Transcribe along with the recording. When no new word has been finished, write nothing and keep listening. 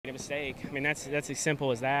a mistake. I mean, that's as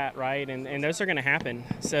simple as that, right? And those are going to happen.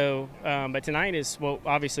 So, but tonight is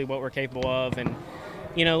obviously what we're capable of. And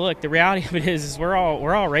you know, look, the reality of it is we're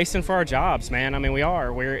all racing for our jobs, man. I mean, we are.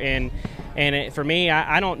 For me,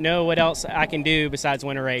 I don't know what else I can do besides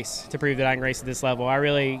win a race to prove that I can race at this level. I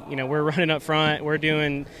really, you know, we're running up front. We're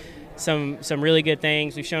doing some really good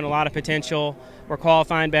things. We've shown a lot of potential. We're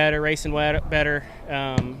qualifying better, racing better.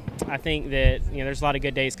 I think that, you know, there's a lot of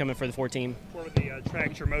good days coming for the 4 team. What are the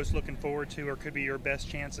tracks you're most looking forward to, or could be your best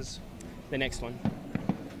chances? The next one.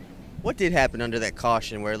 What did happen under that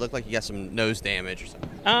caution where it looked like you got some nose damage or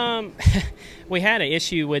something? We had an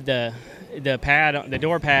issue with the pad. The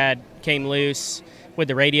door pad came loose with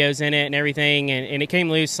the radios in it and everything, and it came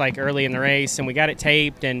loose like early in the race, and we got it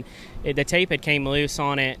taped, and the tape had came loose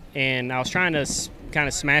on it, and I was trying to kind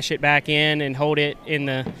of smash it back in and hold it in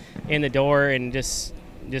the door, and just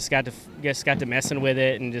got to messing with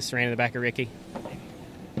it and just ran in the back of Ricky.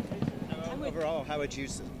 Overall, how would you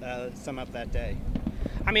sum up that day?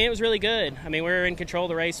 I mean, it was really good. I mean, we were in control of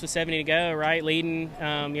the race with 70 to go, right, leading.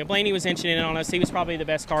 You know, Blaney was inching in on us. He was probably the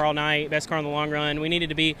best car all night, best car in the long run. We needed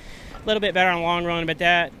to be a little bit better on the long run, but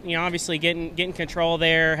that, you know, obviously getting control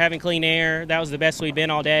there, having clean air, that was the best we'd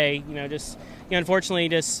been all day. You know, just, you know, unfortunately,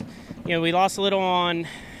 just, you know, we lost a little on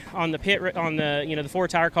the you know, the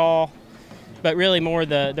 4-tire call. But really, more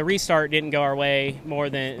the restart didn't go our way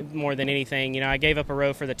more than anything. You know, I gave up a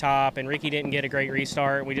row for the top, and Ricky didn't get a great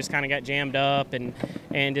restart. We just kind of got jammed up and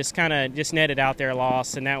just kind of netted out their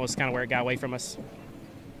loss, and that was kind of where it got away from us.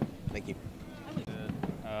 Thank you.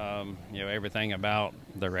 You know, everything about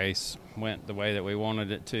the race went the way that we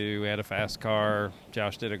wanted it to. We had a fast car.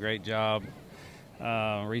 Josh did a great job.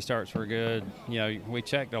 Restarts were good. You know, we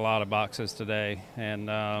checked a lot of boxes today, and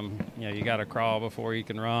you know, you got to crawl before you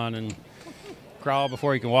can run, and crawl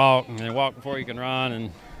before you can walk, and then walk before you can run.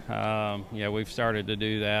 And yeah, we've started to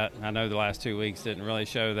do that. I know the last 2 weeks didn't really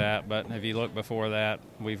show that, but if you look before that,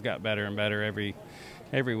 we've got better and better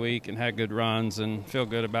every week, and had good runs and feel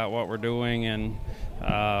good about what we're doing, and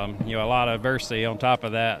you know, a lot of adversity on top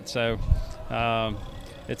of that. So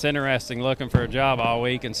it's interesting looking for a job all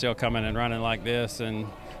week and still coming and running like this, and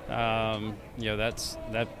you know,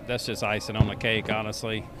 that's just icing on the cake,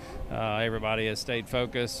 honestly. Everybody has stayed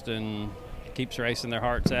focused and keeps racing their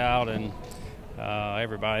hearts out, and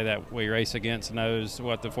everybody that we race against knows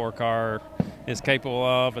what the 4-car is capable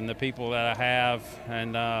of and the people that I have, and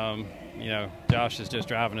you know, Josh is just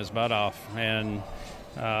driving his butt off, and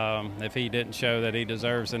if he didn't show that he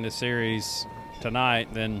deserves in this series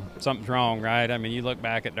tonight, then something's wrong, right? I mean, you look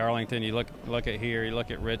back at Darlington, you look at here, you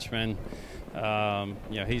look at Richmond, you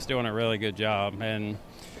know, he's doing a really good job, and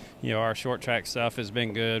you know, our short track stuff has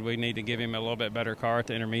been good. We need to give him a little bit better car at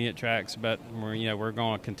the intermediate tracks, but we're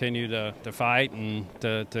going to continue to fight and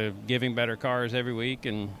to give him better cars every week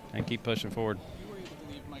and keep pushing forward. You were able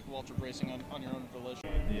to leave Mike Waltrip racing on your own volition.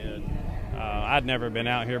 I did. I'd never been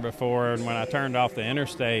out here before, and when I turned off the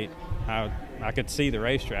interstate, I could see the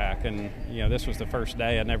racetrack, and you know, this was the first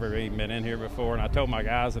day. I'd never even been in here before, and I told my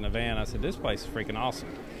guys in the van, I said, this place is freaking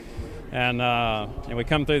awesome. And we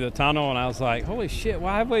come through the tunnel, and I was like, holy shit,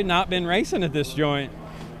 why have we not been racing at this joint?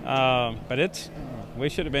 But we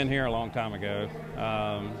should have been here a long time ago.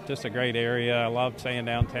 Just a great area. I loved staying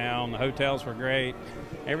downtown. The hotels were great.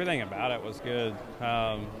 Everything about it was good.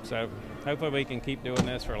 So hopefully we can keep doing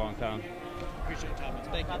this for a long time. Appreciate it, Thomas.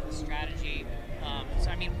 Thank you. About the strategy. So,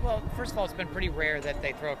 I mean, well, first of all, it's been pretty rare that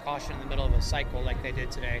they throw a caution in the middle of a cycle like they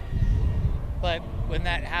did today. But when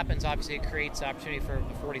that happens, obviously it creates the opportunity for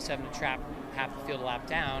the 47 to trap half the field a lap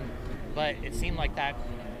down. But it seemed like that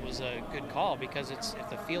was a good call, because if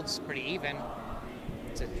the field's pretty even,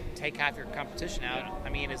 to take half your competition out. I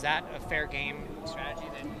mean, is that a fair game strategy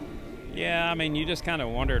then? Yeah, I mean, you just kind of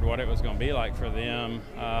wondered what it was going to be like for them.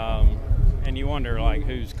 And you wonder, like,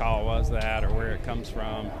 whose call was that or where it comes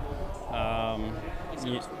from. I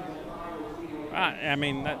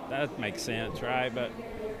mean, that makes sense, right? But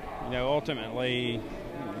you know, ultimately,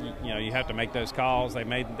 you know, you have to make those calls. They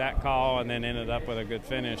made that call and then ended up with a good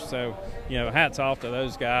finish. So, you know, hats off to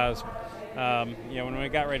those guys. You know, when we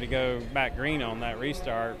got ready to go back green on that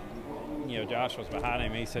restart, you know, Josh was behind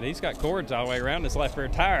him. He said he's got cords all the way around his left rear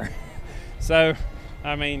tire. So,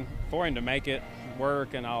 I mean, for him to make it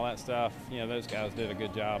work and all that stuff, you know, those guys did a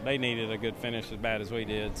good job. They needed a good finish as bad as we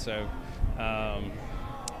did. So,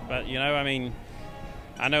 but, you know, I mean,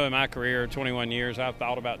 I know in my career, 21 years, I've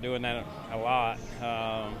thought about doing that a lot.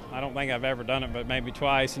 I don't think I've ever done it, but maybe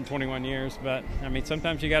twice in 21 years. But, I mean,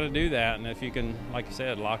 sometimes you got to do that. And if you can, like you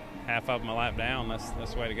said, lock half of them a lap down, that's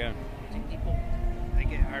the way to go.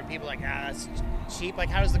 Are people like, that's cheap? Like,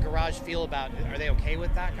 how does the garage feel about it? Are they okay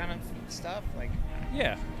with that kind of stuff? Like,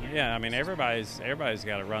 Yeah. I mean, everybody's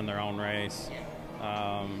got to run their own race.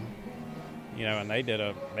 You know, and they did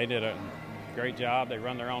a great job. They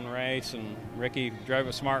run their own race, and Ricky drove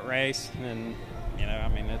a smart race, and you know, I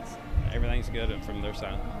mean, everything's good from their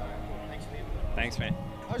side. Thanks, man.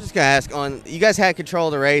 I was just gonna ask, you guys had control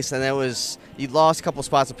of the race, and you lost a couple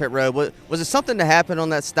spots on pit road. Was it something to happen on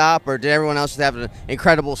that stop, or did everyone else just have an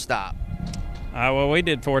incredible stop? Well, we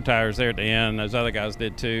did 4 tires there at the end. Those other guys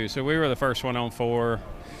did too. So we were the first one on 4,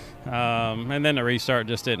 and then the restart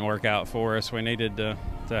just didn't work out for us. We needed to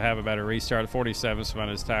have a better restart. 47 spun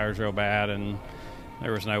his tires real bad, and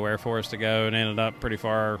there was nowhere for us to go, and ended up pretty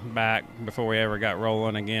far back before we ever got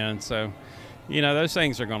rolling again. So, you know, those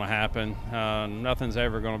things are going to happen. Nothing's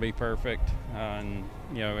ever going to be perfect, and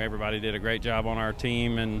you know, everybody did a great job on our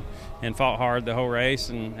team and fought hard the whole race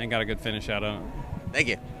and got a good finish out of it. Thank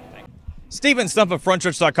you. Steven Stump of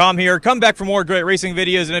Frontstretch.com here. Come back for more great racing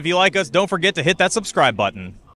videos, and if you like us, don't forget to hit that subscribe button.